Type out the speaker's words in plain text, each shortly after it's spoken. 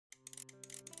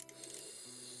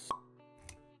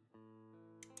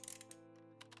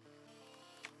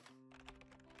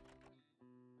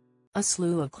A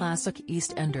slew of classic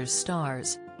EastEnders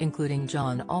stars, including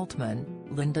John Altman,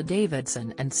 Linda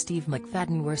Davidson and Steve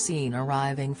McFadden, were seen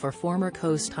arriving for former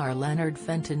co-star Leonard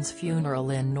Fenton's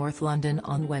funeral in North London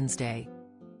on Wednesday.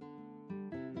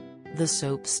 The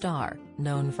soap star,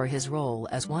 known for his role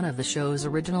as one of the show's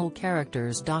original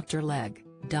characters Dr Legg,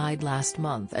 died last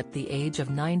month at the age of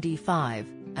 95,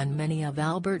 and many of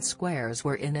Albert Square's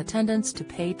were in attendance to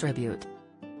pay tribute.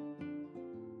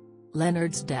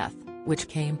 Leonard's death, which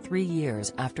came 3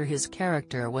 years after his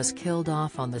character was killed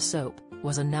off on the soap,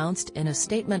 was announced in a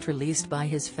statement released by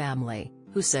his family,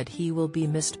 who said he will be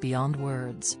missed beyond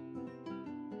words.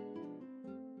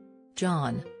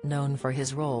 John, known for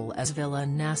his role as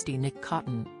villain Nasty Nick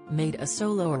Cotton, made a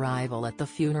solo arrival at the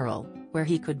funeral, where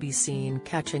he could be seen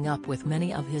catching up with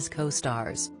many of his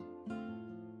co-stars.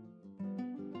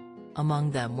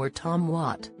 Among them were Tom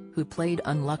Watt, who played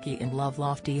Unlucky in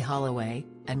Lofty Holloway,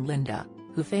 and Linda,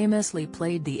 who famously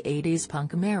played the 80s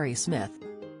punk Mary Smith.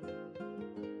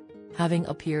 Having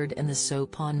appeared in the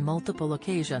soap on multiple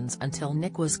occasions until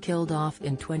Nick was killed off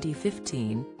in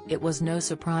 2015, it was no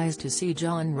surprise to see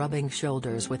John rubbing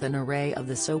shoulders with an array of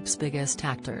the soap's biggest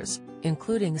actors,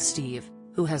 including Steve,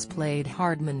 who has played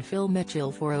Hardman Phil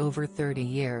Mitchell for over 30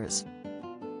 years.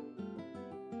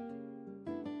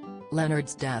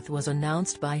 Leonard's death was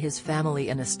announced by his family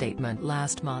in a statement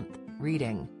last month,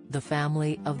 reading, "The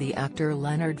family of the actor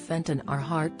Leonard Fenton are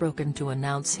heartbroken to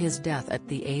announce his death at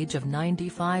the age of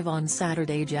 95 on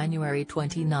Saturday, January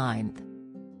 29.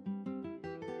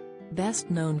 Best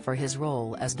known for his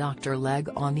role as Dr Legg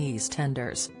on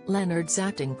EastEnders, Leonard's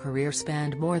acting career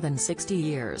spanned more than 60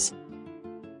 years.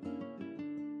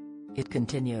 It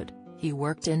continued. He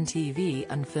worked in TV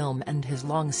and film, and his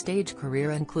long stage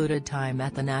career included time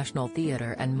at the National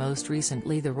Theatre and most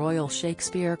recently the Royal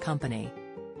Shakespeare Company.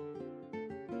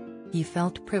 He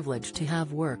felt privileged to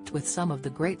have worked with some of the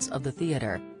greats of the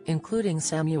theatre, including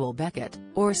Samuel Beckett,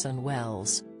 Orson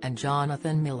Welles, and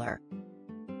Jonathan Miller."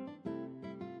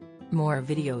 More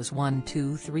videos.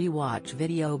 123 Watch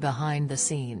video behind the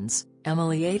scenes.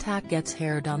 Emily Atack gets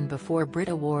hair done before Brit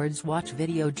Awards. Watch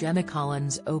video. Gemma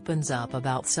Collins opens up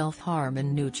about self-harm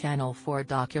in new Channel 4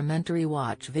 documentary.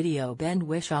 Watch video. Ben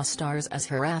Whishaw stars as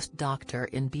harassed doctor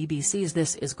in BBC's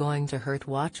This Is Going to Hurt.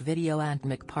 Watch video. Ant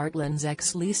McPartlin's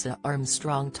ex Lisa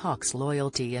Armstrong talks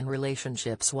loyalty in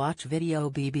relationships. Watch video.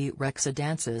 BB Rexa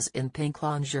dances in pink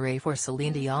lingerie for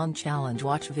Celine Dion challenge.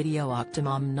 Watch video.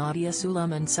 Octomom Nadia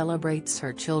Suleiman celebrates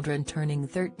her children turning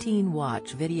 13.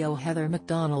 Watch video. Heather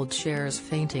McDonald shares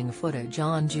fainting footage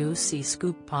on Juicy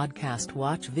Scoop podcast.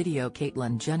 Watch video.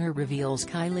 Caitlyn Jenner reveals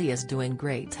Kylie is doing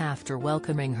great after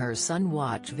welcoming her son.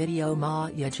 Watch video.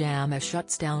 Maya Jama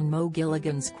shuts down Mo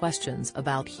Gilligan's questions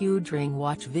about huge ring.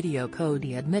 Watch video.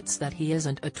 Cody admits that he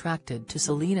isn't attracted to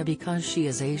Selena because she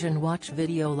is Asian. Watch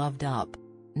video. Loved Up.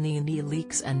 Nene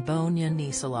Leakes and Bonya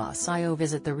Nisalasayo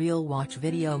visit The Real. Watch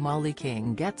video. Molly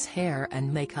King gets hair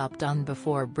and makeup done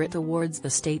before Brit Awards. The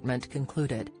statement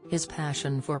concluded, his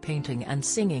passion for painting and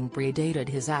singing predated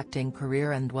his acting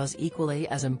career and was equally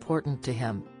as important to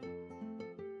him.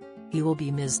 He will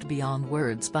be missed beyond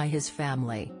words by his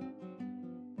family.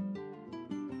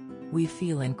 We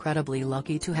feel incredibly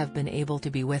lucky to have been able to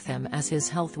be with him as his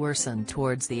health worsened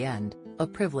towards the end, a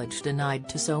privilege denied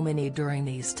to so many during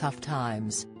these tough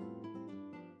times.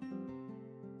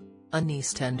 An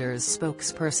EastEnders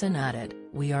spokesperson added,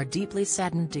 "We are deeply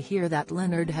saddened to hear that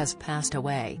Leonard has passed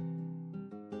away."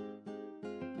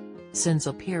 Since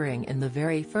appearing in the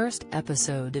very first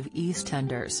episode of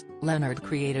EastEnders, Leonard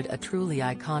created a truly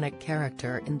iconic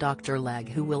character in Dr Legg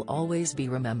who will always be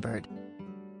remembered.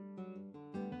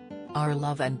 Our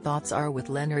love and thoughts are with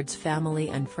Leonard's family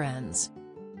and friends.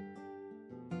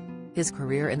 His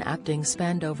career in acting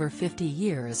spanned over 50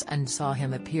 years and saw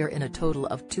him appear in a total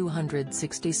of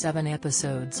 267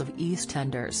 episodes of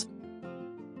EastEnders.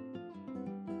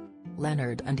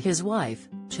 Leonard and his wife,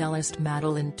 cellist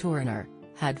Madeline Turner,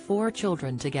 had 4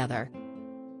 children together.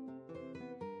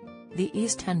 The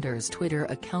EastEnders Twitter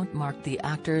account marked the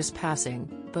actor's passing,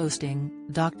 boasting,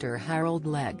 "Dr. Harold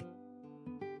Legg."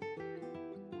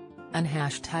 An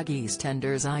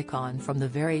 #EastEnders icon from the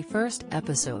very first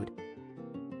episode.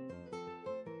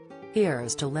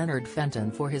 Here's to Leonard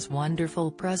Fenton for his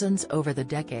wonderful presence over the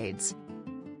decades.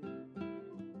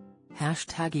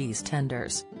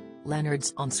 #EastEnders.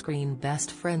 Leonard's on-screen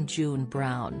best friend June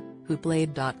Brown, who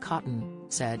played Cotton,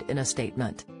 said in a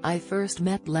statement, "I first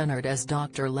met Leonard as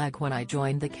Dr. Legg when I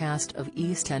joined the cast of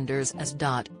EastEnders as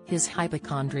his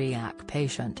hypochondriac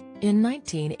patient, in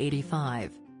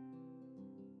 1985.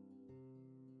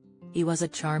 He was a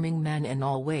charming man in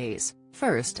all ways,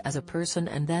 first as a person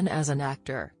and then as an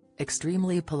actor,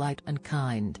 extremely polite and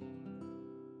kind.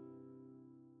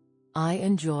 I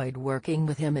enjoyed working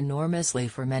with him enormously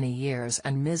for many years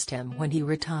and missed him when he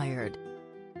retired.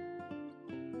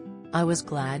 I was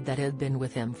glad that I'd been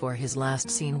with him for his last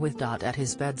scene with Dot at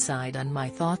his bedside, and my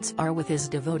thoughts are with his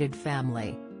devoted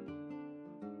family."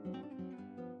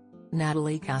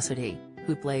 Natalie Cassidy,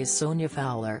 who plays Sonia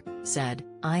Fowler, said,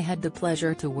 "I had the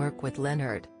pleasure to work with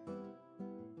Leonard.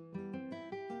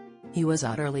 He was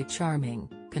utterly charming,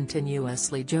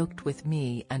 continuously joked with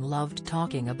me and loved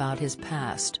talking about his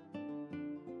past.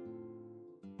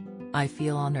 I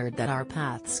feel honored that our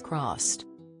paths crossed.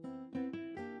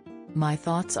 My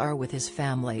thoughts are with his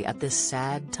family at this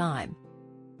sad time."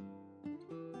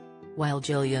 While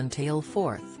Gillian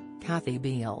Tailforth, Kathy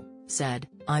Beale, said,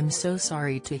 "I'm so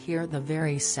sorry to hear the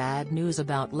very sad news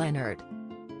about Leonard.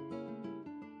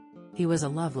 He was a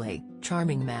lovely,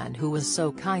 charming man who was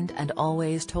so kind and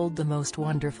always told the most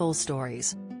wonderful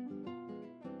stories.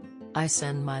 I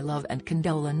send my love and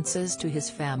condolences to his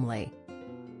family.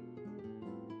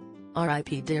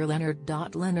 R.I.P. Dear Leonard."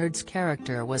 Leonard's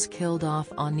character was killed off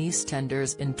on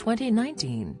EastEnders in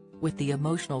 2019, with the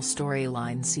emotional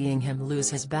storyline seeing him lose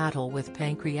his battle with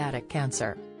pancreatic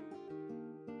cancer.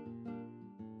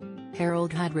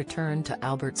 Harold had returned to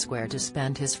Albert Square to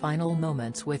spend his final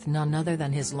moments with none other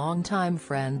than his longtime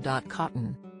friend Dot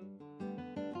Cotton.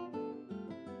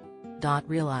 Dot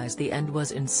realized the end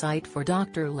was in sight for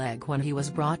Dr. Legg when he was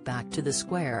brought back to the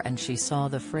square and she saw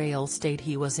the frail state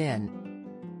he was in.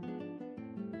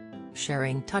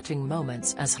 Sharing touching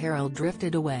moments as Harold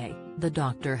drifted away, the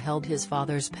doctor held his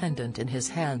father's pendant in his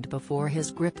hand before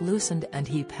his grip loosened and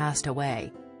he passed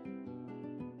away.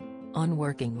 On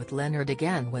working with Leonard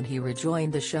again when he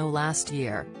rejoined the show last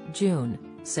year, June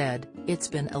said, "It's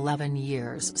been 11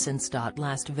 years since Dot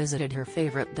last visited her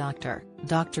favorite doctor,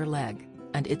 Dr. Legg,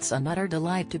 and it's an utter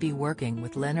delight to be working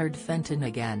with Leonard Fenton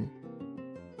again."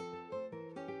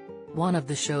 One of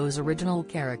the show's original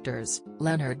characters,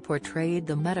 Leonard portrayed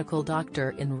the medical doctor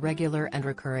in regular and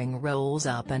recurring roles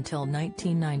up until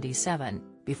 1997,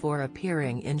 before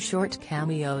appearing in short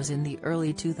cameos in the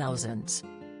early 2000s.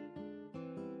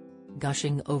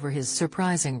 Gushing over his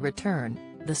surprising return,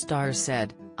 the star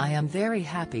said, "I am very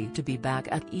happy to be back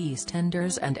at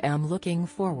EastEnders and am looking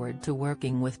forward to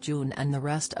working with June and the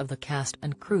rest of the cast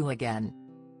and crew again."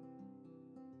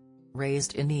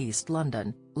 Raised in East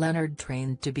London, Leonard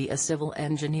trained to be a civil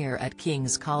engineer at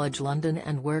King's College London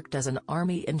and worked as an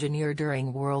army engineer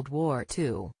during World War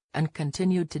II, and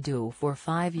continued to do for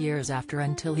 5 years after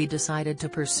until he decided to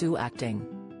pursue acting.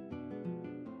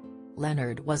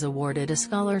 Leonard was awarded a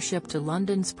scholarship to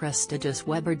London's prestigious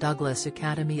Webber Douglas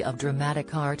Academy of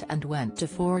Dramatic Art and went to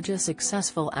forge a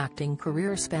successful acting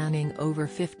career spanning over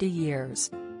 50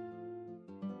 years.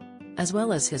 As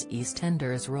well as his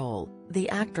EastEnders role, the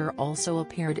actor also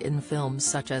appeared in films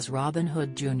such as Robin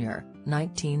Hood Jr.,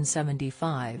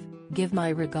 1975, Give My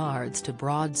Regards to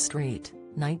Broad Street,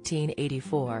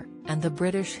 1984, and the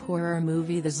British horror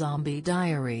movie The Zombie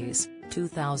Diaries,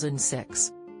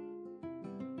 2006.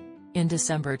 In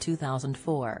December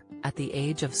 2004, at the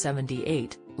age of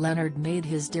 78, Leonard made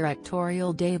his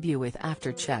directorial debut with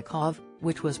After Chekhov,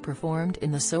 which was performed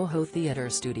in the Soho Theatre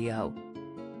studio.